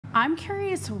I'm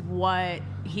curious what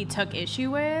he took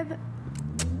issue with.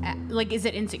 Like, is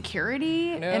it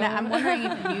insecurity? No. And I'm wondering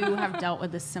if you have dealt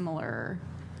with a similar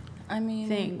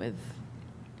thing with...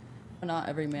 Not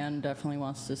every man definitely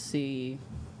wants to see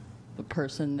the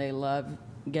person they love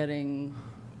getting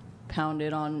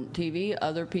pounded on TV.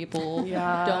 Other people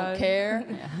don't care.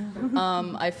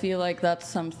 I feel like that's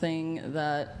something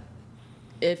that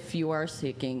if you are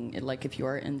seeking, like if you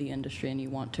are in the industry and you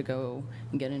want to go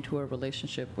and get into a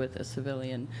relationship with a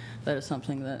civilian, that is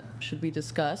something that should be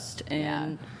discussed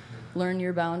and learn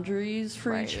your boundaries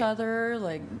for each other.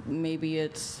 Like maybe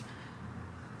it's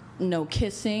no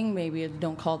kissing, maybe it's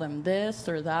don't call them this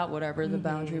or that, whatever the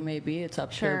boundary may be. It's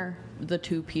up to the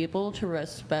two people to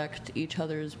respect each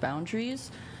other's boundaries.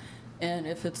 And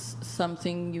if it's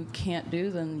something you can't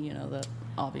do, then you know that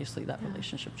obviously that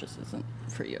relationship just isn't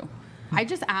for you. I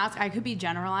just ask, I could be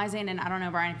generalizing, and I don't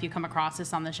know, Brian, if you come across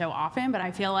this on the show often, but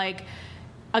I feel like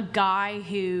a guy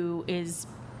who is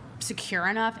secure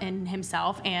enough in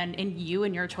himself and in you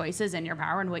and your choices and your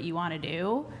power and what you want to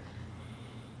do,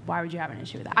 why would you have an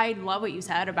issue with that? I love what you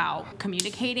said about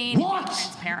communicating and being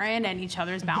transparent and each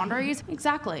other's boundaries.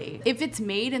 Exactly. If it's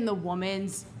made in the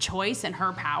woman's choice and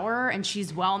her power and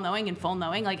she's well-knowing and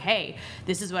full-knowing, like, hey,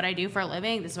 this is what I do for a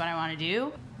living, this is what I want to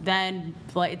do, then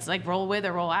it's like roll with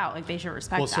or roll out. Like, they should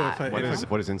respect that.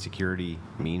 What does insecurity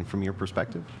mean from your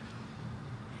perspective?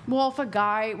 Well, if a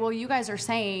guy, you guys are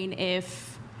saying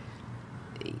if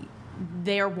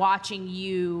they're watching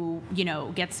you,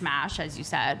 get smashed, as you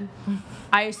said,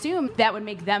 I assume that would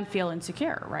make them feel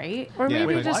insecure, right? Or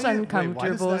maybe just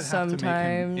uncomfortable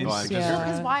sometimes.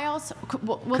 Because why else?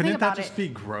 Well, Couldn't think about that just be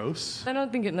gross? I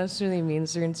don't think it necessarily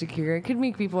means they're insecure. It could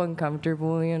make people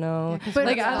uncomfortable, you know. But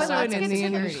like let's also get in the to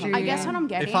industry. I guess what I'm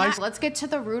getting at, let's get to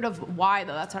the root of why,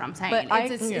 though. That's what I'm saying.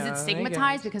 But is it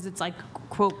stigmatized because it's like,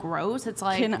 quote, gross? It's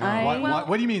like,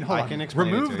 what do you mean? Hold on. can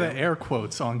explain Remove it to the you. air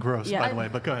quotes on gross, by the way,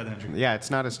 but go ahead, Andrew. Yeah,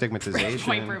 it's not a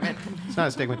stigmatization. It's not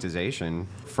a stigmatization.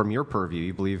 From your purview,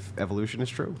 you believe evolution is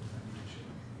true.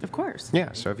 Of course.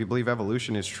 Yeah, so if you believe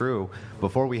evolution is true,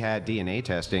 before we had DNA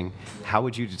testing, how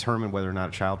would you determine whether or not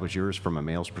a child was yours from a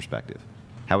male's perspective?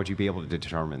 How would you be able to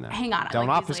determine that? Hang on. Don't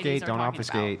like obfuscate. Don't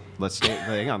obfuscate. Let's stay.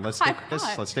 Hang on. Let's stick with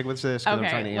this. Let's stick with this. 'Cause I'm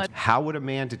trying to answer. How would a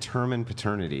man determine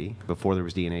paternity before there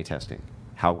was DNA testing?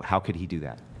 How could he do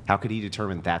that? How could he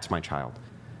determine that's my child?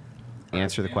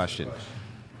 Answer the question.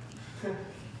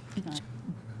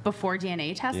 Before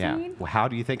DNA testing? Yeah. Well, how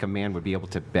do you think a man would be able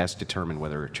to best determine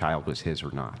whether a child was his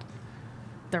or not?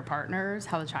 Their partners,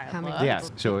 how the child looks. Yeah.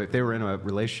 So if they were in a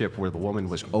relationship where the woman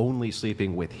was only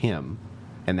sleeping with him,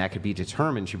 and that could be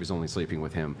determined she was only sleeping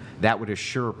with him, that would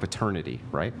assure paternity,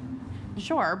 right?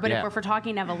 Sure, but if we're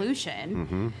talking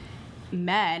evolution,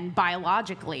 men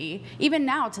biologically, even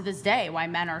now to this day, why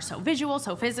men are so visual,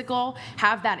 so physical,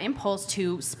 have that impulse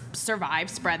to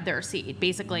survive, spread their seed,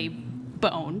 basically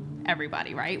bone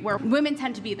everybody, right? Where women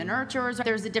tend to be the nurturers.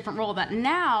 There's a different role that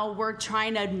now we're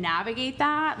trying to navigate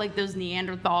that, like those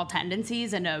Neanderthal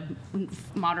tendencies in a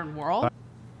modern world.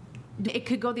 It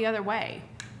could go the other way,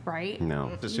 right?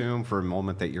 No. Assume for a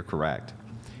moment that you're correct.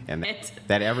 And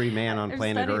that every man on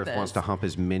planet Earth wants to hump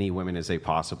as many women as they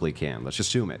possibly can. Let's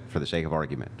assume it for the sake of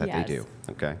argument that they do,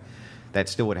 okay? That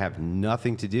still would have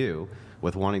nothing to do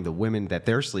with wanting the women that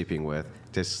they're sleeping with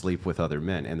to sleep with other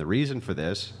men. And the reason for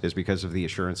this is because of the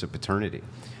assurance of paternity.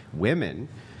 Women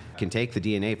can take the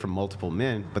DNA from multiple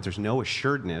men, but there's no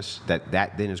assuredness that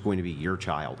that then is going to be your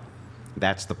child.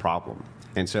 That's the problem.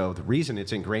 And so the reason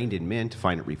it's ingrained in men to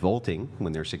find it revolting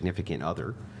when their significant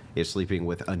other is sleeping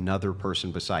with another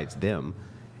person besides them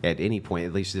at any point,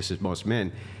 at least this is most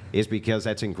men, is because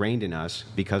that's ingrained in us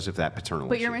because of that paternal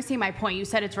But issue. you're missing my point. You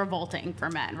said it's revolting for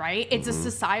men, right? It's a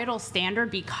societal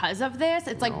standard because of this.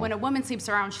 It's like when a woman sleeps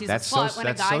around, she's a slut. When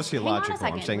a guy, sociological. Hang on a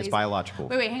second, I'm saying please. it's biological.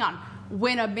 Wait, hang on.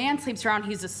 When a man sleeps around,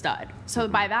 he's a stud. So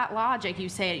by that logic, you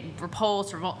say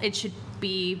repulse, revolt. It should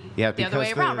be the other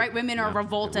way around, right? Women are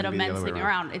revolted of men sleeping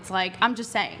around. It's like, I'm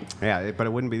just saying. Yeah, but it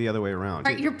wouldn't be the other way around.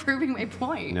 Right, you're proving my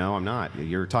point. No, I'm not.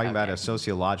 You're talking about a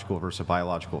sociological versus a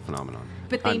biological phenomenon.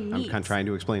 But they I'm kind of trying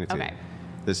to explain it to you. Okay.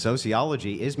 The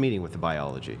sociology is meeting with the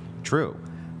biology. True.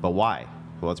 But why?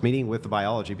 Well, it's meeting with the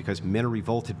biology because men are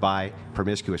revolted by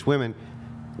promiscuous women.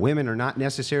 Women are not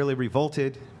necessarily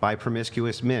revolted by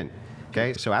promiscuous men.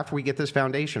 Okay? So after we get this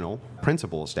foundational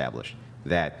principle established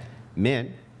that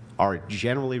men are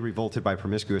generally revolted by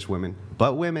promiscuous women,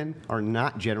 but women are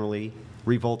not generally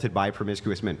revolted by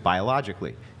promiscuous men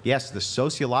biologically. Yes, the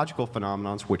sociological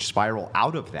phenomenons which spiral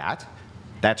out of that,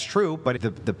 that's true, but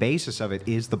the basis of it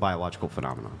is the biological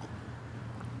phenomenon.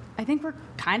 I think we're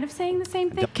kind of saying the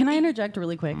same thing. Can I interject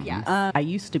really quick? Yes. I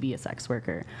used to be a sex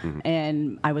worker,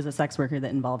 and I was a sex worker that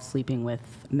involved sleeping with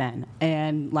men.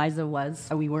 And Liza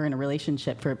we were in a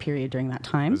relationship for a period during that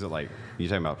time. Was it like, you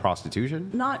talking about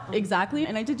prostitution? Not exactly.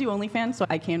 And I did do OnlyFans, so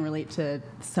I can relate to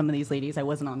some of these ladies. I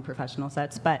wasn't on professional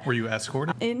sets, but Were you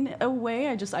escorted? in a way,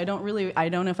 I don't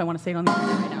know if I want to say it on the air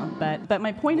right now. But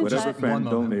my point is Whatever that friend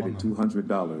donated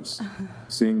 $200.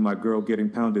 Seeing my girl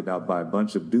getting pounded out by a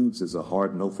bunch of dudes is a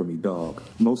hard no for me, dog.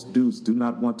 Most dudes do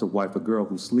not want to wife a girl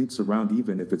who sleeps around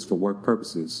even if it's for work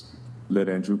purposes. Let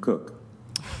Andrew cook.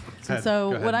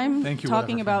 So what I'm Thank you,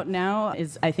 talking whatever. about now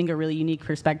is, I think, a really unique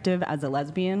perspective as a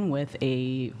lesbian with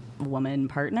a woman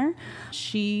partner.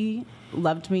 She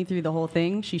loved me through the whole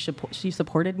thing. She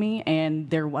supported me, and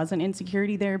there was an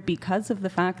insecurity there because of the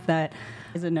fact that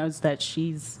Liza knows that we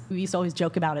used to always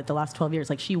joke about it the last 12 years,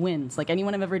 like she wins. Like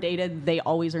anyone I've ever dated, they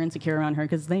always are insecure around her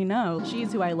because they know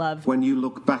she's who I love. When you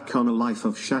look back on a life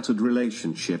of shattered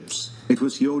relationships, it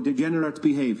was your degenerate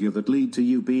behavior that led to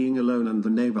you being alone and the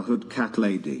neighborhood cat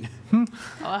lady.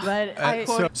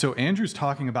 But So Andrew's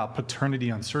talking about paternity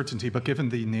uncertainty, but given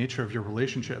the nature of your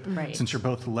relationship, Right. since you're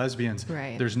both lesbians,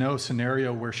 Right. there's no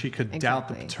scenario where she could doubt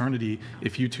the Exactly. paternity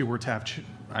if you two were to have,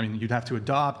 you'd have to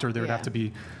adopt, or there would have Yeah. to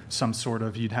be some sort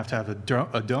of, you'd have to have a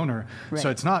donor. So Right.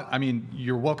 it's not,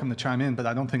 you're welcome to chime in, but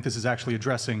I don't think this is actually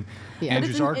addressing Yeah.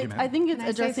 Andrew's argument. I think it's Can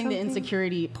I say addressing the something?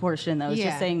 insecurity portion, though. It's Yeah.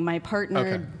 just saying my partner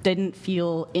Okay. didn't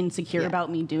feel insecure Yeah. about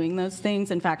me doing those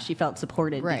things. In fact, she felt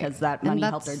supported Right. because that And money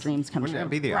helped that's- our dreams come Wouldn't true. that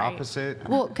be the Right. opposite?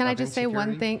 Well, can I of just say one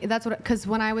insecurity? thing? That's what, because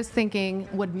when I was thinking,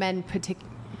 would men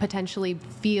potentially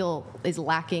feel is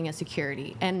lacking a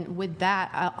security? And with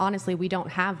that, honestly, we don't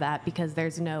have that because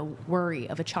there's no worry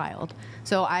of a child.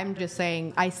 So I'm just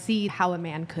saying, I see how a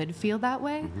man could feel that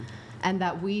way, and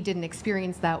that we didn't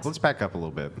experience that. Let's back up a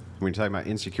little bit. When you're talking about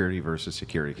insecurity versus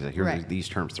security, because I hear Right. these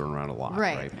terms thrown around a lot,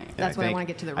 Right. right? That's what I wanna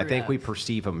get to the I root think of. we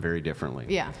perceive them very differently.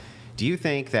 Yeah. Do you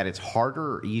think that it's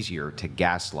harder or easier to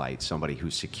gaslight somebody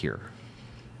who's secure?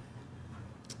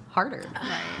 Harder.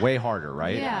 Way harder,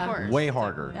 right? Yeah. Of course. Way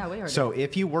harder. Yeah, way harder. So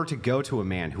if you were to go to a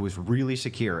man who was really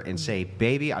secure and say,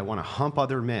 baby, I want to hump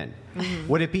other men,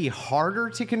 would it be harder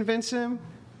to convince him?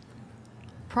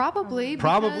 Probably.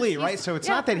 Probably, because right? he's- So it's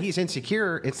yeah. not that he's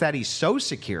insecure, it's that he's so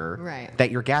secure Right.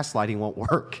 that your gaslighting won't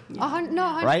work. No,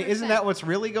 100%. Right? Isn't that what's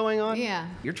really going on? Yeah.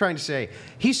 You're trying to say,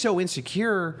 he's so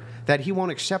insecure that he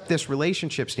won't accept this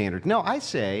relationship standard. No, I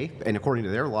say, and according to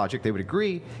their logic, they would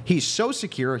agree, he's so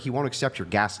secure he won't accept your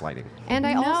gaslighting. And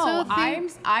I also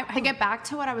think to get back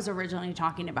to what I was originally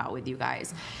talking about with you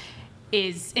guys,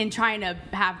 is in trying to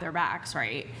have their backs,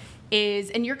 right?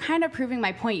 And you're kind of proving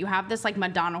my point. You have this like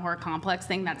Madonna whore complex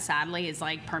thing that sadly is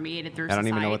like permeated through I don't society.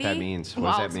 even know what that means. What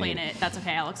Well, does I'll that mean? explain it. That's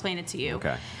okay. I'll explain it to you.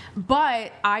 Okay.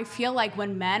 But I feel like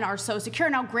when men are so secure,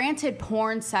 now granted,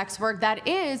 porn, sex work, that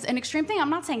is an extreme thing. I'm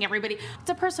not saying everybody, it's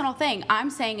a personal thing. I'm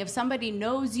saying if somebody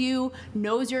knows you,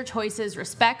 knows your choices,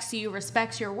 respects you,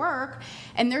 respects your work,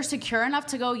 and they're secure enough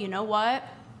to go, you know what?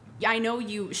 I know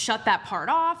you shut that part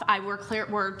off.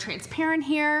 We're transparent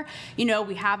here. You know,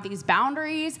 we have these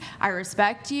boundaries. I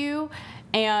respect you.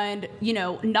 And, you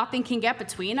know, nothing can get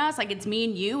between us. Like, it's me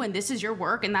and you, and this is your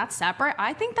work, and that's separate.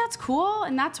 I think that's cool,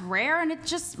 and that's rare. And it's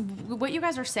just what you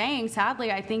guys are saying,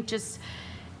 sadly, I think just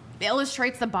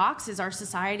illustrates the boxes our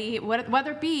society,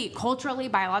 whether it be culturally,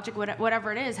 biologically,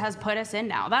 whatever it is, has put us in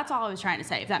now. That's all I was trying to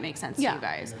say, if that makes sense to you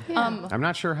guys. I'm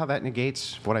not sure how that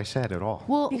negates what I said at all.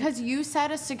 Well, because you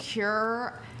said a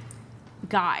secure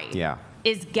guy Yeah.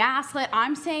 is gaslit.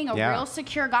 I'm saying a Yeah. real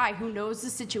secure guy who knows the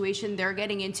situation they're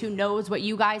getting into, knows what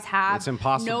you guys have, It's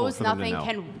impossible knows for them to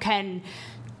nothing know. can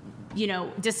you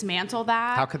know, dismantle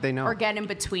that. How could they know? Or get in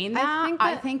between that.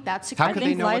 I think that's secure. How could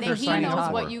they know what they're he signing knows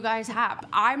up what for? you guys have.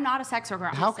 I'm not a sex worker.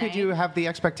 I'm How just could saying. you have the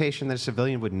expectation that a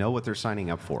civilian would know what they're signing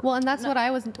up for? Well, and that's what I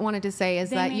wanted to say is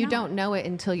They that may you not. don't know it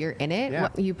until you're in it. Yeah.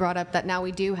 What you brought up that now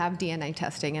we do have DNA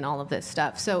testing and all of this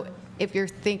stuff. So if you're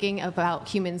thinking about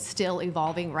humans still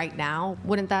evolving right now,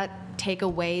 wouldn't that take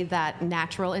away that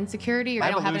natural insecurity? Or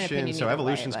I don't have an opinion. So either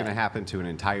evolution's way, going to but- happen to an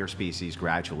entire species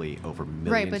gradually over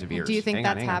millions Right, but of years. do you think Hang on,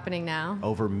 that's hang on. happening now?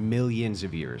 Over millions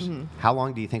of years. Mhm. How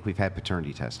long do you think we've had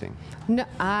paternity testing? No,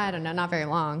 I don't know. Not very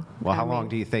long. Well, how I long mean-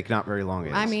 do you think not very long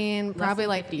is? I mean, probably than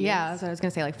like 50 yeah. years. So I was gonna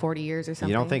say like 40 years or something.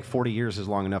 You don't think 40 years is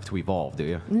long enough to evolve, do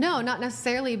you? No, not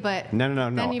necessarily, but No. then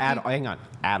if Hang you- on.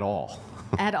 At all.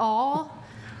 at all.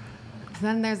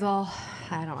 Then there's all.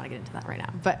 I don't want to get into that right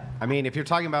now. But I mean, if you're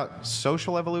talking about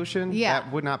social evolution,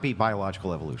 that would not be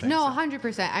biological evolution. No,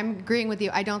 100%. I'm agreeing with you.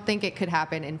 I don't think it could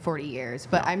happen in 40 years.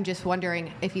 But I'm just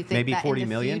wondering if you think maybe that 40 in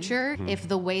the million? future, if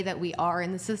the way that we are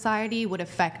in the society would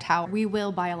affect how we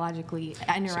will biologically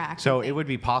interact. So it would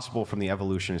be possible from the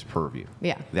evolutionist purview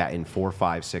that in 4,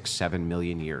 5, 6, 7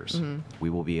 million years, we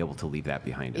will be able to leave that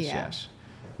behind us, yes.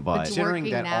 But considering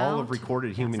that all of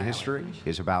recorded human history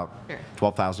is about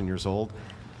 12,000 years old,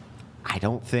 I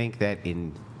don't think that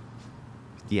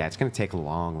it's going to take a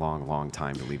long, long, long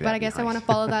time to leave that But I guess behind. I want to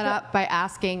follow that up by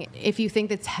asking, if you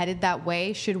think it's headed that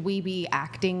way, should we be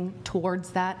acting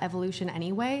towards that evolution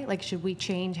anyway? Like, should we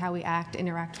change how we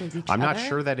interact with each other? I'm not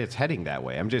sure that it's heading that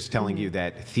way. I'm just telling you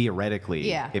that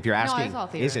theoretically, if you're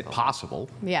asking, is it possible?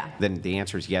 Then the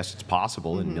answer is yes, it's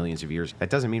possible in millions of years. That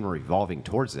doesn't mean we're evolving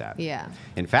towards that.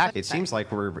 In fact, it seems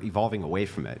like we're evolving away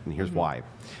from it, and here's why.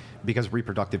 Because of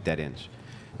reproductive dead ends.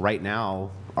 Right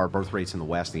now, our birth rates in the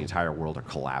West, the entire world, are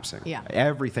collapsing.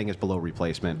 Everything is below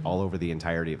replacement all over the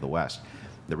entirety of the West.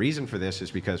 The reason for this is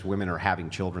because women are having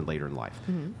children later in life.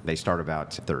 They start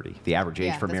about 30. The average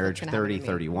age for marriage, 30,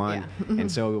 31.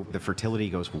 And so the fertility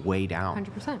goes way down.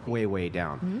 100%. Way, way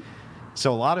down.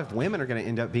 So a lot of women are going to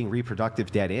end up being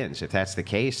reproductive dead ends. If that's the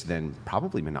case, then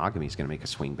probably monogamy is going to make a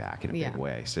swing back in a big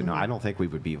way. So no, I don't think we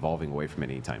would be evolving away from it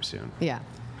anytime soon.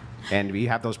 And we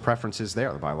have those preferences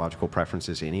there, the biological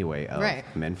preferences anyway, of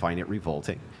men find it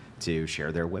revolting to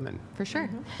share their women. For sure.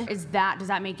 Does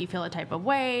that make you feel a type of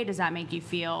way? Does that make you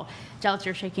feel jealous?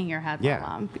 You're shaking your head. Yeah.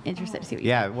 I'm interested to see what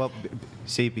you think. Well,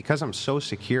 see, because I'm so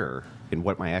secure in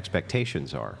what my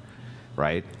expectations are,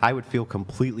 right, I would feel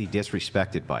completely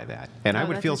disrespected by that. And I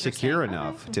would feel secure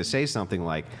enough to say something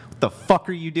like, what the fuck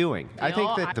are you doing? I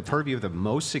think that the purview of the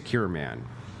most secure man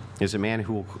is a man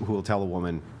who will tell a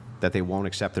woman that they won't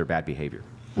accept their bad behavior,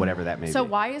 whatever that may be. So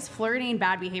why is flirting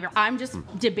bad behavior? I'm just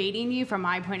debating you from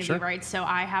my point of view, right? So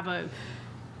I have a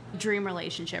dream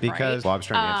relationship, because, well, I was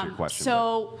trying to answer your question.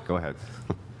 So go ahead.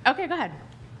 Okay, go ahead.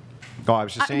 Oh, I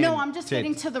was just saying. No, I'm just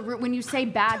getting to the root. When you say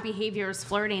bad behavior is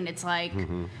flirting, it's like,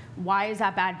 why is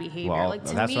that bad behavior? Well, like,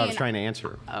 that's what I was trying to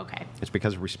answer. Okay. It's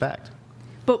because of respect.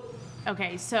 But,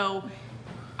 okay, so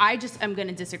I just am going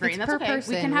to disagree, It's and that's per okay.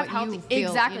 person, We can have what you healthy, feel,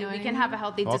 exactly. you know We what can I have a mean?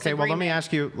 healthy Okay, disagreement. well,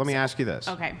 let me ask you this.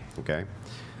 Okay. Okay.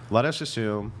 Let us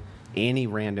assume any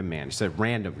random man, you said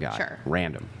random guy,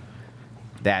 random,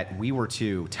 that we were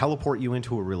to teleport you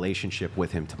into a relationship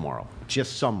with him tomorrow.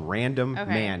 Just some random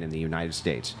man in the United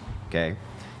States, okay?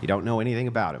 You don't know anything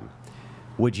about him.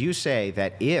 Would you say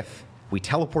that if we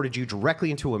teleported you directly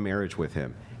into a marriage with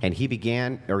him and you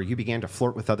began to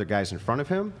flirt with other guys in front of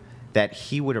him, that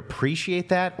he would appreciate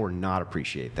that or not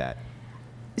appreciate that?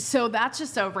 So that's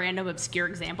just a random, obscure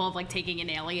example of like taking an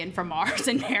alien from Mars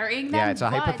and marrying them. Yeah, it's a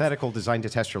hypothetical designed to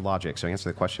test your logic. So answer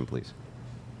the question, please.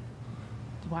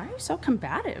 Why are you so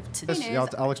combative today?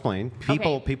 I'll explain.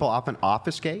 People often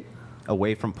obfuscate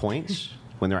away from points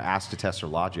when they're asked to test their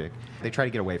logic. They try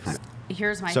to get away from it.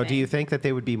 Here's my So thing. do you think that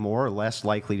they would be more or less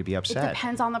likely to be upset? It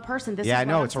depends on the person. This yeah, is I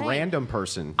know. what It's I'm a saying. random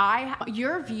person.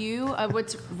 Your view of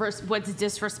what's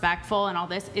disrespectful and all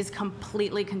this is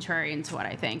completely contrarian to what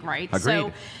I think, right? Agreed.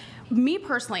 So, me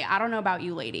personally, I don't know about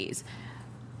you ladies.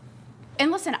 And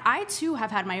listen, I too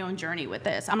have had my own journey with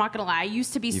this. I'm not gonna lie. I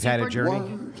used to be You've super. had a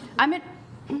journey?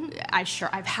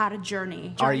 I've had a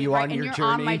journey. Are you right? on your and journey?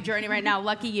 you're on my journey right now.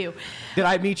 Lucky you. Did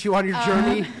I meet you on your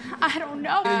journey? I don't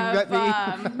know. You met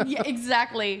me? Yeah,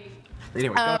 exactly.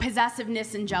 Anyway,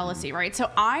 possessiveness and jealousy, right? So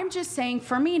I'm just saying,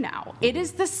 for me now, it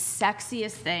is the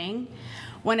sexiest thing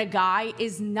when a guy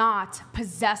is not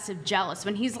possessive jealous.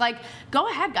 When he's like, go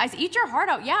ahead, guys, eat your heart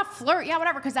out. Yeah, flirt. Yeah,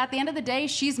 whatever. Because at the end of the day,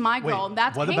 she's my girl. And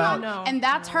that's and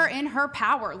that's her in her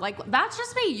power. Like, that's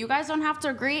just me. You guys don't have to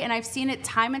agree. And I've seen it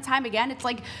time and time again. It's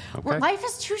like, life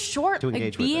is too short.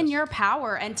 Like, be in your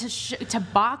power and to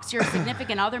box your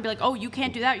significant other and be like, oh, you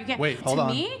can't do that. You can't. Hold on.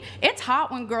 To me, it's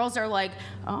hot when girls are like,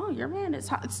 oh, your man is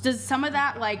hot. Does some of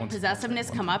that like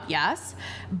possessiveness come up? Yes.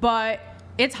 But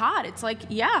it's hot. It's like,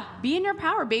 yeah, be in your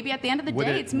power, baby. At the end of the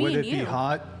day, it's me and you. Would it be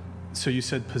hot? So you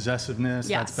said possessiveness,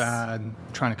 that's bad.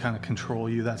 Trying to kind of control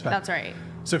you, that's bad. That's right.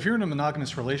 So if you're in a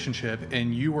monogamous relationship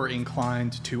and you were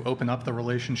inclined to open up the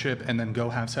relationship and then go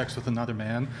have sex with another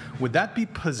man, would that be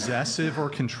possessive or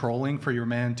controlling for your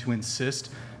man to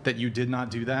insist that you did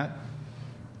not do that?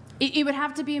 It would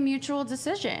have to be a mutual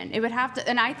decision. It would have to,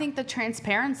 and I think the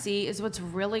transparency is what's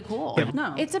really cool.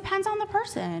 No. It depends on the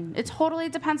person. It totally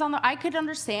depends on I could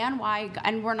understand why,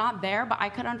 and we're not there, but I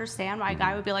could understand why a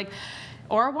guy would be like,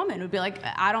 or a woman would be like,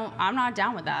 I'm not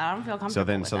down with that. I don't feel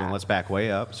comfortable with that. So then let's back way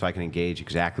up so I can engage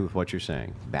exactly with what you're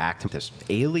saying. Back to this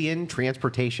alien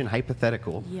transportation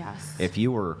hypothetical. Yes. If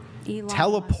you were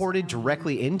teleported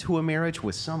directly into a marriage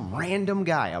with some random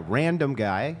guy, a random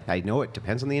guy. I know it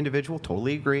depends on the individual.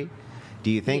 Totally agree.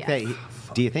 Do you think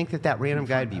that random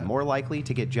guy would be more likely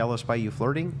to get jealous by you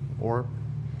flirting or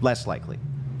less likely?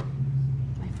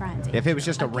 If it was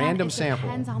just a random sample.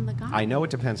 Depends on the guy. I know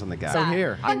it depends on the guy. So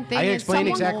here, I explain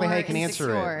exactly how you can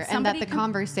answer it. And that the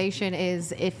conversation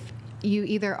is if you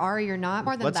either are or you're not.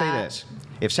 More than Let's that. say this.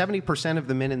 If 70% of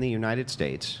the men in the United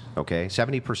States,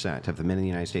 70% of the men in the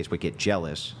United States would get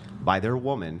jealous by their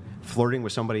woman flirting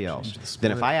with somebody else,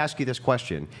 then if I ask you this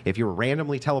question, if you were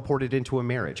randomly teleported into a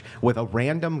marriage with a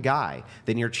random guy,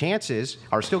 then your chances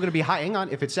are still going to be high. Hang on,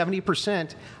 if it's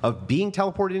 70% of being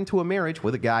teleported into a marriage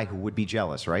with a guy who would be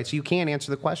jealous, right? So you can't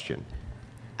answer the question.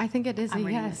 I think it is I'm a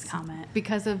reading yes. this comment.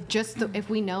 Because of just if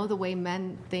we know the way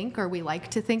men think, or we like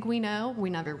to think we know, we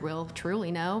never will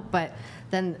truly know. But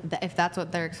then if that's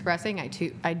what they're expressing,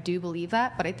 I do believe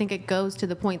that. But I think it goes to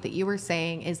the point that you were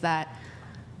saying is that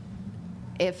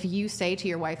if you say to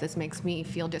your wife, this makes me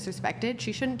feel disrespected,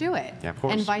 she shouldn't do it. Yeah, of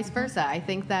course. And vice versa. I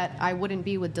think that I wouldn't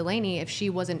be with Delaney if she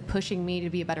wasn't pushing me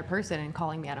to be a better person and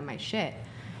calling me out of my shit.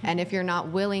 And if you're not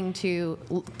willing to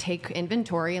take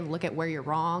inventory and look at where you're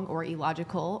wrong or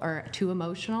illogical or too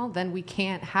emotional, then we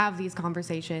can't have these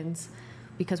conversations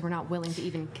because we're not willing to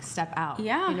even step out.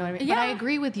 Yeah. You know what I mean? Yeah. But I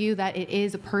agree with you that it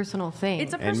is a personal thing.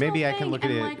 It's a personal And maybe I thing, can look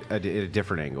at and, it like, at a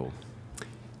different angle.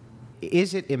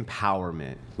 Is it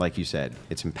empowerment, like you said?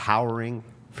 It's empowering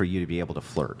for you to be able to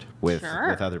flirt with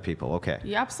other people. Okay.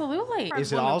 Yeah, absolutely.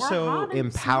 Is it Women, we're also hot and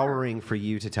empowering for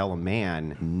you to tell a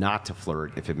man not to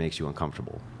flirt if it makes you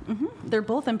uncomfortable? They're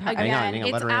both empowering. Again, hang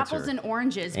on, let it's her apples answer. and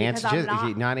oranges because Answer-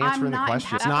 I'm not answering the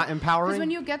question. It's not empowering? Because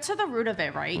when you get to the root of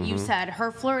it, right, you said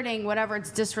her flirting, whatever,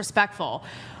 it's disrespectful.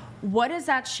 What is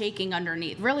that shaking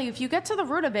underneath? Really, if you get to the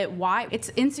root of it, why? It's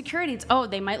insecurity. It's,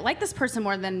 they might like this person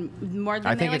more than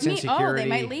I they think like it's me. insecurity. They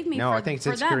might leave me No, for, I think it's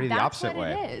for insecurity them. the That's opposite what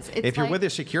way. it is. It's If you're like, with a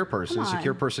secure person, a come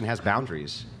secure on. person has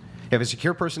boundaries. If a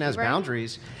secure person has Right.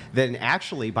 boundaries, then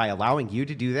actually by allowing you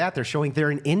to do that, they're showing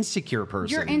they're an insecure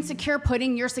person. You're insecure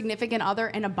putting your significant other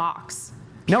in a box.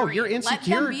 No, Period. you're Let them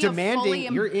insecure be a demanding. fully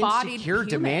You're embodied insecure human.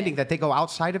 demanding that they go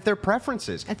outside of their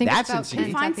preferences. I think That's it's about insecure.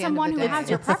 consent. Find At the end of someone the who day. has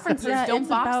your preferences. Yeah, Don't it's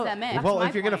box about- them in. Well, That's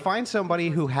if my you're going to point. find somebody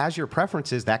who has your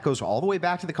preferences, that goes all the way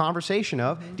back to the conversation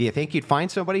of, do you think you'd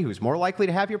find somebody who's more likely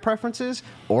to have your preferences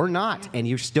or not? And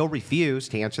you still refuse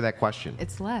to answer that question.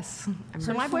 It's less.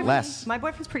 So my Less.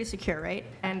 boyfriend's pretty secure, right?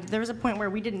 And there was a point where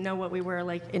we didn't know what we were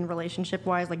like in relationship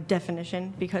wise, like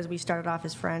definition, because we started off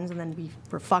as friends and then we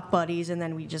were fuck buddies and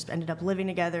then we just ended up living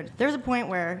together. There was a point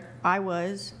where I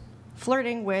was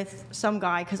flirting with some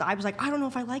guy because I was like, I don't know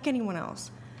if I like anyone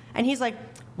else. And he's like,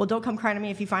 well, don't come crying to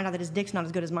me if you find out that his dick's not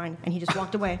as good as mine. And he just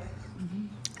walked away.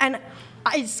 And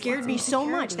it scared me so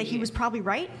much that he was probably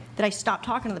right that I stopped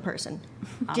talking to the person.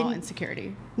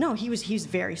 Insecurity. No, he's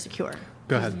very secure.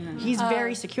 Go ahead. He's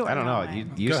very secure. I don't know.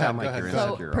 You Go sound ahead, like go you're ahead. So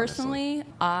insecure. personally,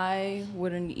 I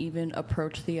wouldn't even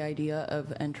approach the idea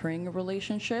of entering a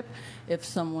relationship if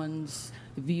someone's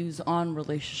views on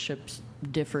relationships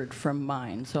differed from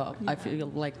mine. So I feel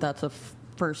like that's a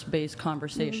first base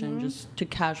conversation just to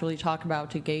casually talk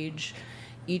about, to gauge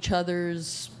each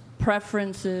other's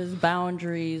preferences,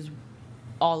 boundaries,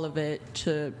 all of it,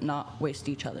 to not waste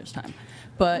each other's time.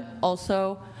 But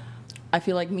also, I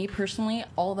feel like me personally,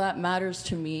 all that matters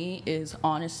to me is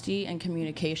honesty and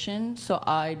communication. So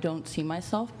I don't see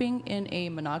myself being in a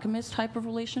monogamous type of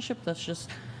relationship. That's just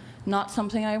not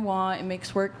something I want. It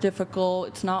makes work difficult.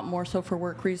 It's not more so for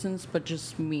work reasons, but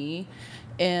just me.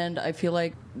 And I feel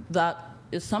like that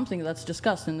is something that's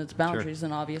discussed in its boundaries,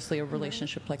 and obviously a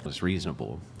relationship like It's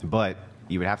reasonable, but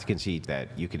you would have to concede that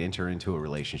you could enter into a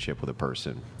relationship with a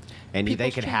person, and they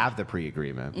could have the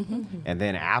pre-agreement, and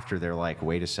then after they're like,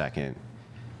 wait a second,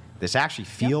 this actually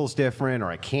feels different, or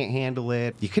I can't handle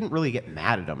it. You couldn't really get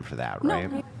mad at them for that,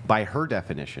 right? No. By her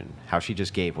definition, how she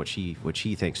just gave what she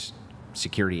thinks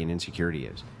security and insecurity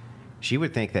is, she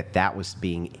would think that that was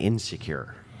being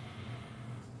insecure.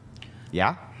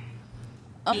 Yeah?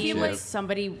 I feel like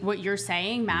somebody, what you're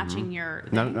saying, matching your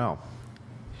No.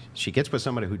 She gets with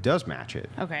somebody who does match it.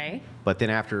 Okay. But then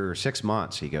after 6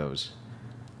 months, he goes,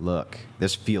 look,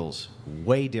 this feels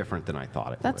way different than I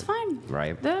thought it That's would. fine.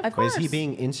 Right? Of Is course. he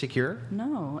being insecure?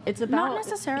 No, it's about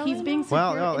necessarily, He's being no. secure.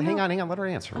 Well, hang no. on. Let her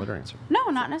answer. No,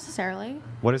 not necessarily.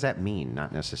 What does that mean,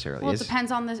 not necessarily? Well, it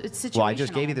depends on the situation. Well, I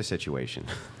just gave you the situation.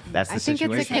 That's the I think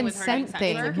situation. it's a consent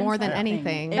thing more than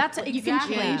anything. That's You can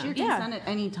exactly. change your Yeah. consent at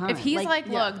any time. If he's like,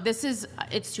 yeah. look, this is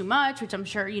it's too much, which I'm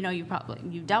sure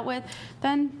you've dealt with,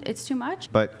 then it's too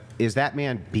much. But is that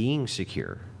man being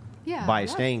secure Yeah. by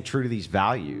Yes. staying true to these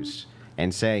values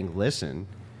and saying, listen,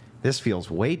 This feels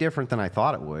way different than I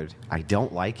thought it would. I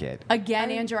don't like it.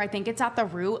 Again, Andrew, I think it's at the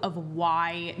root of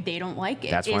why they don't like it.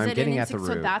 That's why I'm getting at the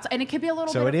root. So and it could be a little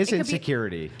bit. So it is it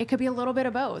insecurity. It could be a little bit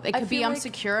of both. It could be I'm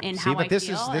secure in how I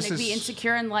feel, and it could be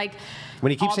insecure in like.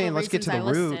 When you keep saying let's get to the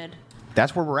root,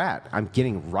 that's where we're at. I'm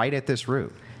getting right at this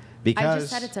root. Because I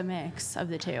just said it's a mix of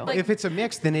the two. If it's a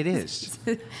mix, then it is.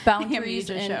 Boundaries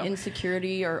and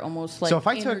insecurity are almost like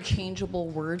interchangeable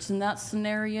words in that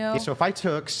scenario. So if I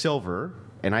took silver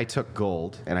and I took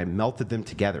gold and I melted them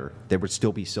together, there would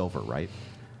still be silver, right?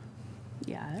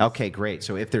 Yes. Okay, great.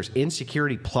 So if there's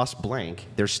insecurity plus blank,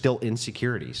 there's still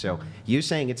insecurity. So you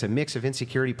saying it's a mix of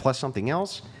insecurity plus something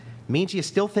else means you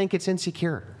still think it's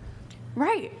insecure.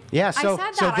 Right. Yeah, so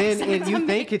I said that. then you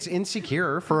think it's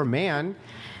insecure for a man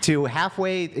to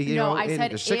halfway,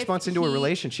 in 6 months into a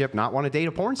relationship, not want to date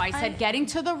a porn star. I said getting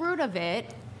to the root of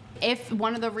it. If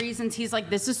one of the reasons he's like,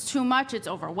 this is too much, it's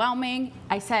overwhelming.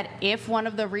 I said, if one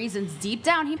of the reasons deep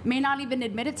down, he may not even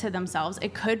admit it to themselves,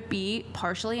 it could be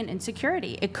partially an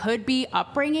insecurity. It could be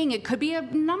upbringing. It could be a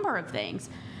number of things.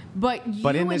 But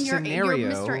in this scenario,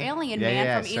 you're Mr. Alien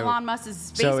Man from Elon Musk's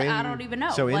space, I don't even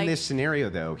know. So in this scenario,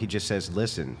 though, he just says,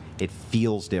 listen, it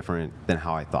feels different than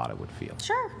how I thought it would feel.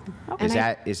 Sure.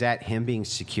 Okay. Is that him being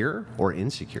secure or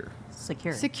insecure?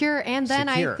 Secure, and then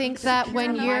I think that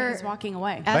when you're walking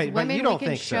away, as women, we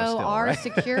can show our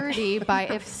security by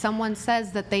if someone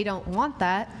says that they don't want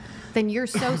that, then you're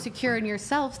so secure in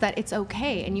yourself that it's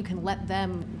okay and you can let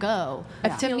them go.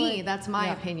 To me, that's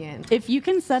my opinion. If you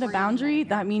can set a boundary,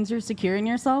 that means you're secure in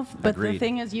yourself. But Agreed. the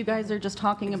thing is, you guys are just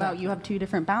talking about you have two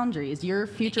different boundaries. Your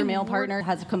future male partner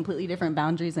has completely different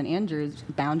boundaries than Andrew's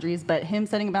boundaries, but him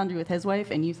setting a boundary with his wife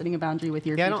and you setting a boundary with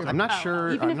your future. I'm not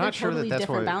sure. Even I'm if not they're sure totally that that's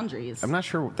different what boundaries. I'm not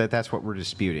sure that that's what we're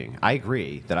disputing. I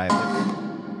agree that I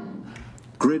have.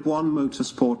 Grid One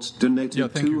Motorsports donated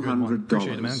 $200.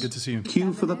 Appreciate it, man. Good to see you.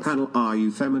 Q for the panel. Are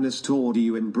you feminist or do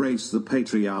you embrace the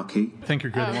patriarchy? Thank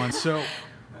you, Grid One. So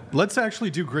let's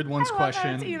actually do Grid One's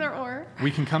question. It's either or.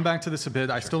 We can come back to this a bit.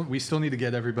 We still need to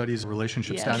get everybody's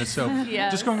relationship status. So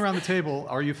just going around the table,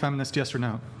 are you feminist, yes or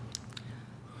no?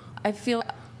 I feel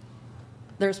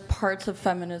there's parts of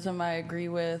feminism I agree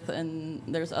with, and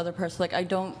there's other parts, like I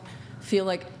don't feel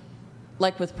like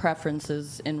with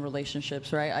preferences in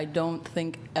relationships, right? I don't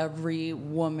think every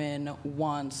woman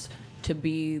wants to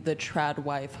be the trad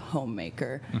wife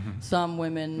homemaker. Some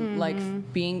women like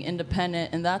being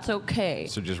independent, and that's okay.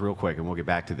 So just real quick, and we'll get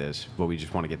back to this, but we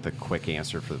just want to get the quick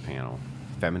answer for the panel.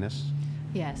 Feminists?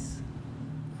 Yes.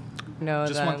 No,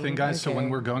 just one thing, guys. So when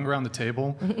we're going around the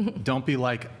table, don't be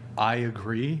like, I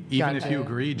agree. Even if you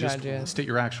agree, just state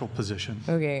your actual position.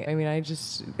 Okay, I mean, I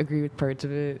just agree with parts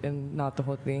of it and not the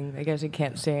whole thing. I guess I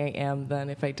can't say I am then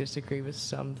if I disagree with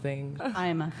some things.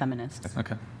 I'm a feminist.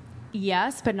 Okay.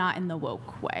 Yes, but not in the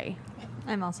woke way.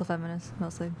 I'm also feminist,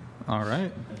 mostly. All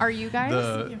right. Are you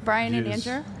guys? Brian and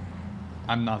Andrew?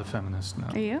 I'm not a feminist, no.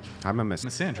 Are you? I'm a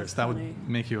misandrist. That would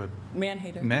make you a man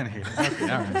hater. Man hater. Okay,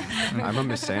 all right. I'm a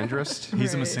misandrist.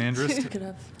 He's a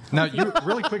misandrist. Now, you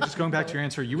really quick, just going back to your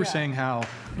answer, you were saying how,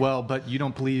 well, but you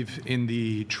don't believe in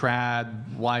the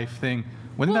trad wife thing.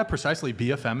 Wouldn't that precisely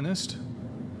be a feminist?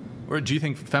 Or do you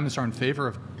think feminists are in favor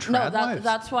of trad wives?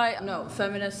 That's why,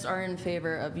 feminists are in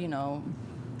favor of,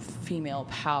 female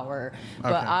power.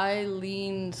 But I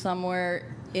lean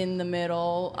somewhere in the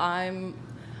middle.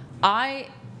 I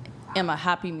am a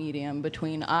happy medium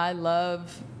between I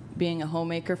love being a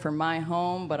homemaker for my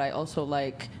home, but I also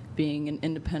like being an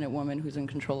independent woman who's in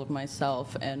control of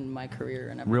myself and my career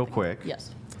and everything. Real quick.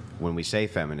 Yes. When we say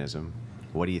feminism,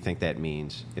 what do you think that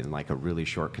means in like a really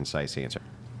short, concise answer?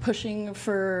 Pushing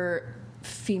for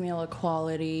female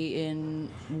equality in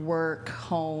work,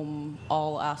 home,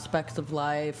 all aspects of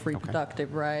life,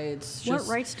 reproductive rights. What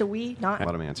rights do we not?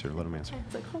 Let him answer.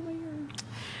 It's like, oh my God.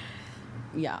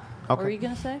 Yeah. Okay. What were you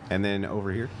going to say? And then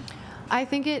over here? I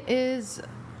think it is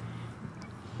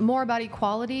more about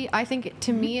equality. I think,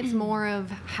 to me, it's more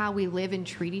of how we live and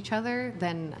treat each other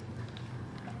than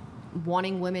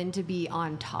wanting women to be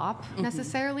on top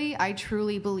necessarily. I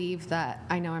truly believe that,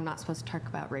 I know I'm not supposed to talk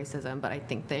about racism, but I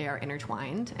think they are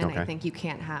intertwined, and I think you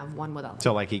can't have one without the other.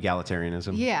 So like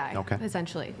egalitarianism? Yeah,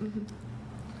 essentially.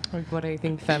 Like what I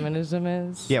think feminism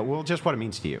is? Yeah, well, just what it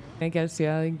means to you. I guess,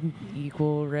 like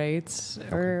equal rights.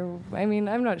 Or, I mean,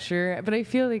 I'm not sure. But I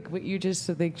feel like what you just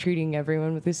said, like treating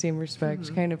everyone with the same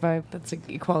respect kind of vibe. That's like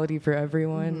equality for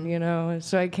everyone, you know?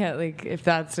 So I can't, like, if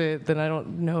that's it, then I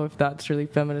don't know if that's really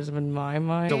feminism in my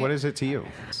mind. So what is it to you?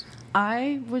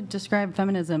 I would describe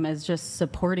feminism as just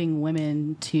supporting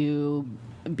women to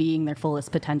being their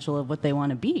fullest potential of what they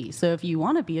want to be. So if you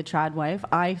want to be a trad wife,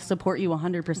 I support you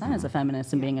 100% as a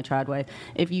feminist in being a trad wife.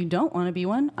 If you don't want to be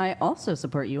one, I also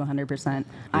support you 100%.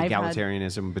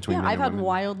 Egalitarianism between men I've and had women.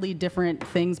 wildly different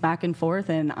things back and forth,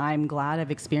 and I'm glad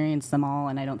I've experienced them all,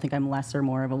 and I don't think I'm less or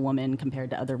more of a woman compared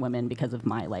to other women because of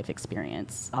my life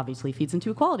experience. Obviously feeds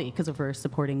into equality, because if we're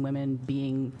supporting women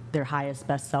being their highest,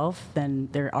 best self, then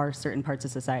there are certain parts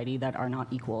of society that are not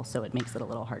equal, so it makes it a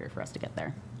little harder for us to get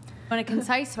there. In a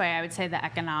concise way, I would say the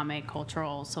economic,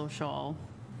 cultural, social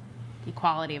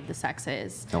equality of the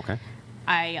sexes. Okay.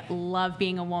 I love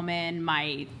being a woman.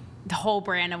 The whole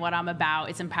brand of what I'm about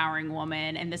is empowering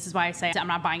women, and this is why I say I'm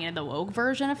not buying into the woke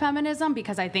version of feminism,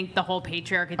 because I think the whole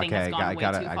patriarchy thing has gone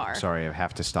way too far. Sorry, I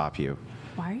have to stop you.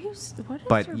 Why are you? What is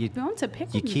But your bone to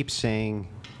pick? You with me? keep saying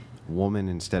woman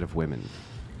instead of women.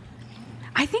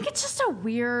 I think it's just a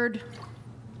weird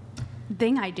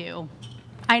thing I do.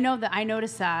 I know that. I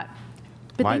noticed that.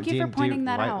 But thank you for pointing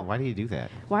that out. Why do you do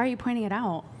that? Why are you pointing it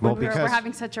out? Well, we're because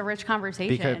having such a rich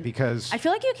conversation. Because I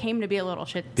feel like you came to be a little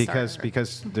shit starter.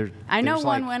 Because there. I know there's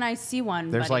one like, when I see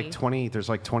one. There's buddy. like 20. There's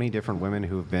like 20 different women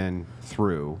who've been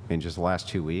through in just the last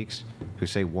 2 weeks who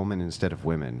say woman instead of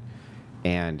women,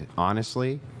 and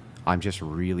honestly, I'm just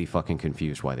really fucking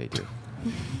confused why they do.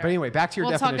 But anyway, back to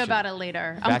your definition. We'll talk about it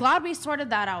later. I'm glad we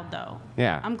sorted that out, though.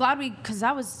 Yeah. I'm glad because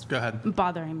that was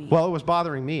bothering me. Well, it was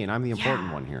bothering me, and I'm the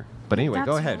important one here. But anyway,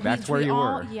 go ahead. Back to where you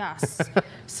were. Yes.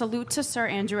 Salute to Sir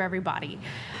Andrew, everybody.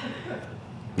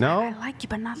 No? I like you,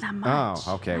 but not that much.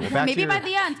 Oh, okay. Well, back Maybe to your, by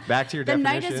the end. Back to your the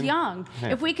definition. The night is young. Yeah.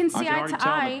 If we can see eye to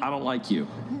eye. I don't like you.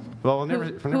 Well, we'll never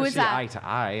is see that? eye to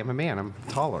eye. I'm a man. I'm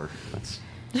taller. That's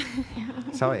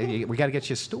so we got to get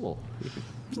you a stool.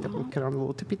 Get on a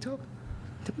little tippy toe.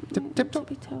 Tip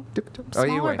toe. Oh,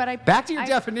 anyway, back to your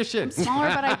definition. I'm smaller,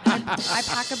 but I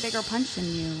pack a bigger punch than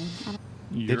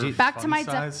you. Did you back to my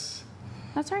size?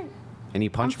 That's right. And you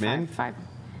punch I'm men? 5'5".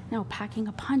 No, packing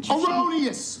a punch.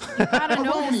 Erroneous. You gotta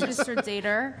know this, Mr.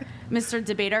 Dater, Mr.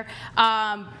 Debater.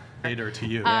 Debater to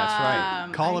you. Yeah, that's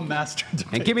right. Call him Master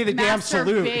Debater. And give me the damn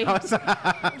salute.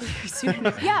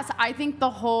 Yes, I think the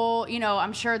whole,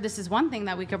 I'm sure this is one thing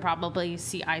that we could probably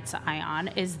see eye to eye on,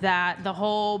 is that the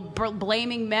whole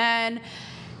blaming men,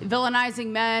 villainizing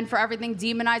men for everything,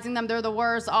 demonizing them, they're the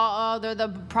worst, they're the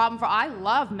problem for, I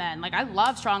love men, I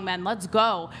love strong men, let's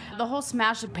go. The whole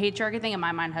smash the patriarchy thing in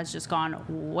my mind has just gone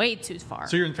way too far.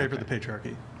 So you're in favor of the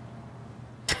patriarchy?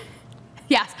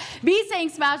 Yes, me saying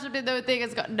smash the thing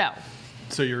is no.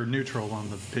 So you're neutral on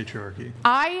the patriarchy?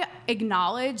 I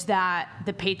acknowledge that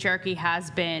the patriarchy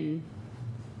has been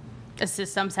a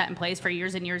system set in place for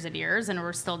years and years and years, and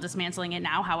we're still dismantling it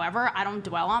now. However, I don't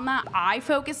dwell on that. I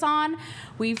focus on,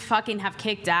 we fucking have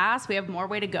kicked ass, we have more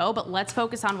way to go, but let's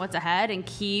focus on what's ahead and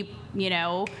keep,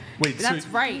 Wait, that's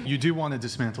so right. You do want to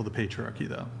dismantle the patriarchy,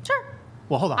 though? Sure.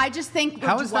 Well, hold on. I just think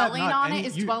dwelling on it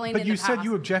is dwelling in the past. But you said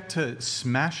you object to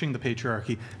smashing the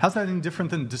patriarchy. How's that any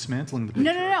different than dismantling the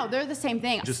patriarchy? No, they're the same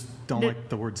thing. Just don't like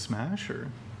the word smash,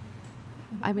 or?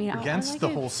 I mean, against I like the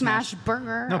whole smash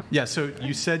burger. No, yeah. So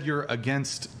you said you're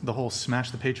against the whole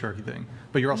smash the patriarchy thing,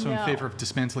 but you're also in favor of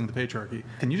dismantling the patriarchy.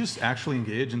 Can you just actually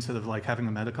engage instead of having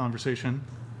a meta conversation?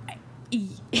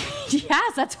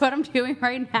 Yes, that's what I'm doing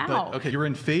right now. But, okay, you're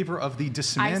in favor of the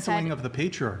dismantling of the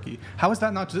patriarchy. How is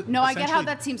that not just? No, I get how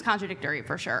that seems contradictory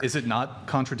for sure. Is it not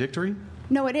contradictory?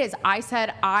 No, it is. I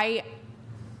said I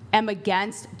am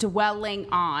against dwelling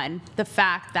on the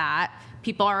fact that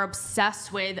people are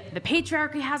obsessed with the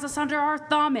patriarchy has us under our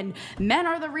thumb and men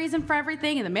are the reason for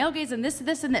everything and the male gaze and this,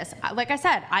 and this. Like I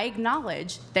said, I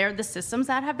acknowledge they're the systems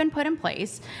that have been put in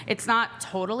place. It's not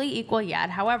totally equal yet.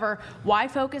 However, why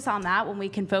focus on that when we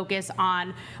can focus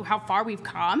on how far we've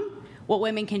come, what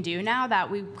women can do now that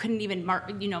we couldn't even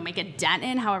make a dent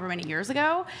in however many years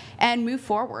ago, and move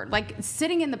forward.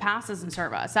 Sitting in the past doesn't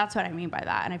serve us. That's what I mean by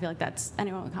that. And I feel like that's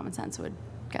anyone with common sense would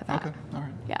get that. Okay, all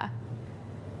right. Yeah.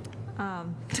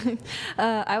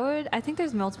 I think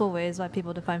there's multiple ways why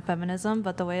people define feminism,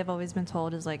 but the way I've always been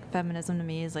told is feminism to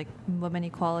me is women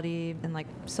equality and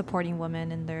supporting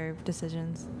women in their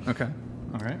decisions. Okay,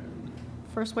 all right.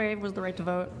 First wave was the right to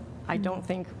vote. I don't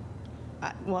think,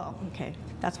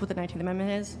 that's what the 19th Amendment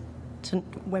is, to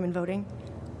women voting.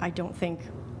 I don't think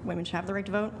women should have the right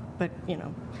to vote, but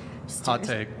Hot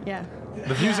take. Yeah.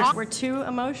 The views we're too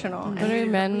emotional. But are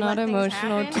men not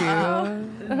emotional too?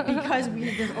 Because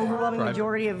the overwhelming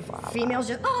majority of females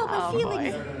just, my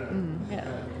feelings.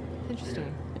 Yeah.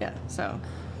 Interesting. Yeah, so.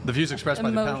 The views expressed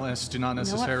by the panelists do not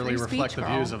necessarily reflect the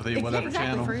views of the whatever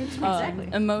channel. Exactly.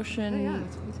 Emotion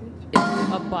is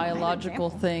a biological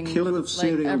thing. Killer of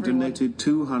Syrian donated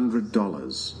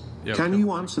 $200. Can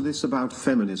you answer this about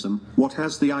feminism? What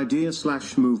has the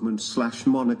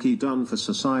idea/movement/monarchy done for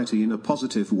society in a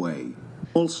positive way?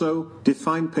 Also,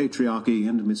 define patriarchy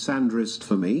and misandrist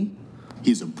for me.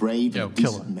 He's a brave and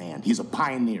decent man. He's a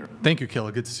pioneer. Thank you,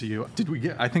 Killa. Good to see you.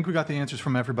 I think we got the answers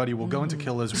from everybody. We'll go into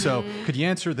Killa's. So could you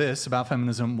answer this about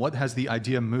feminism? What has the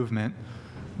idea movement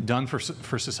done for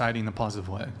society in a positive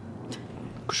way?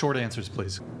 Short answers,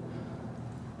 please.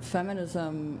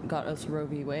 Feminism got us Roe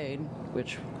v. Wade,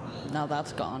 which now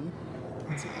that's gone.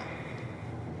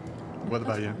 What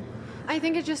about you? I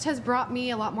think it just has brought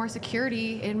me a lot more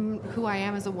security in who I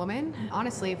am as a woman.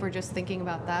 Honestly, if we're just thinking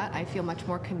about that, I feel much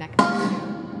more connected.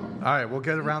 All right, we'll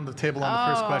get around the table on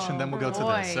the first question, then we'll go to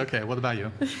this. Okay, what about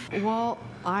you? Well,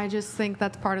 I just think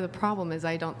that's part of the problem is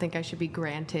I don't think I should be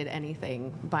granted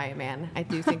anything by a man. I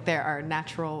do think there are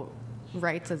natural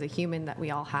rights as a human that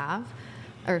we all have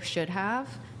or should have.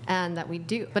 And that we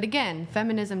do. But again,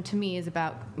 feminism to me is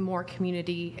about more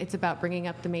community. It's about bringing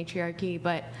up the matriarchy,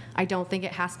 but I don't think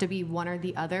it has to be one or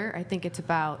the other. I think it's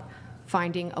about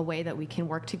finding a way that we can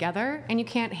work together. And you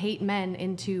can't hate men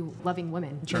into loving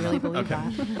women. I really believe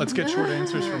that. Let's get short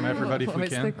answers from everybody if we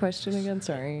can. What's the question again?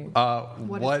 Sorry.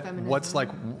 What's like...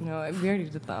 No, we already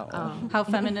did that one. How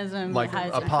feminism like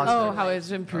has... a positive. Oh, how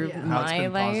it's improved my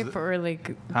life or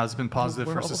like... How it's been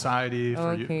positive for society,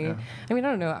 for you. Yeah. I mean, I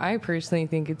don't know. I personally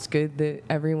think it's good that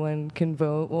everyone can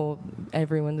vote. Well,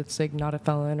 everyone that's like not a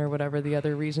felon or whatever the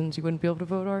other reasons you wouldn't be able to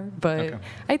vote are. But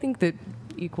I think that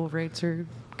equal rights are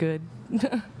good.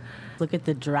 Look at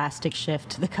the drastic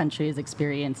shift the country has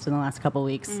experienced in the last couple of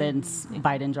weeks since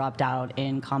Biden dropped out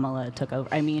and Kamala took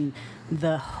over. I mean,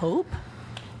 the hope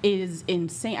is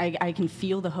insane. I can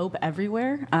feel the hope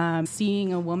everywhere.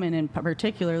 Seeing a woman, and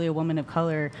particularly a woman of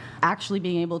color, actually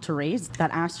being able to raise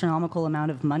that astronomical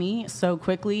amount of money so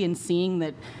quickly and seeing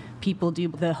that people do,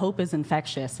 the hope is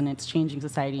infectious and it's changing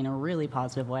society in a really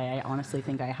positive way. I honestly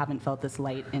think I haven't felt this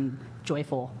light and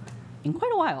joyful in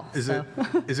quite a while. Is it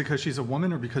because she's a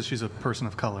woman or because she's a person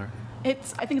of color? I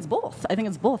think it's both.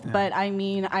 Yeah. But I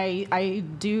mean,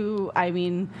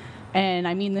 and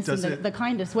I mean this in the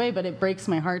kindest way, but it breaks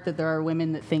my heart that there are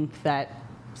women that think that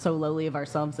so lowly of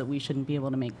ourselves that we shouldn't be able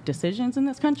to make decisions in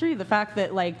this country. The fact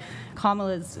that like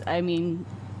Kamala's,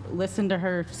 listen to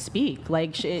her speak.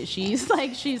 Like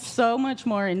she's so much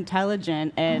more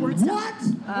intelligent and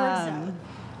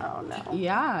oh no.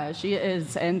 Yeah, she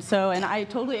is. And I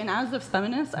totally, and as a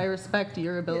feminist, I respect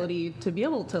your ability to be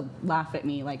able to laugh at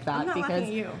me like that. I'm not because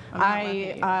laughing at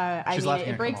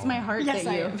you. it breaks my heart that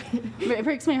it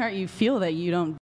breaks my heart you feel that you don't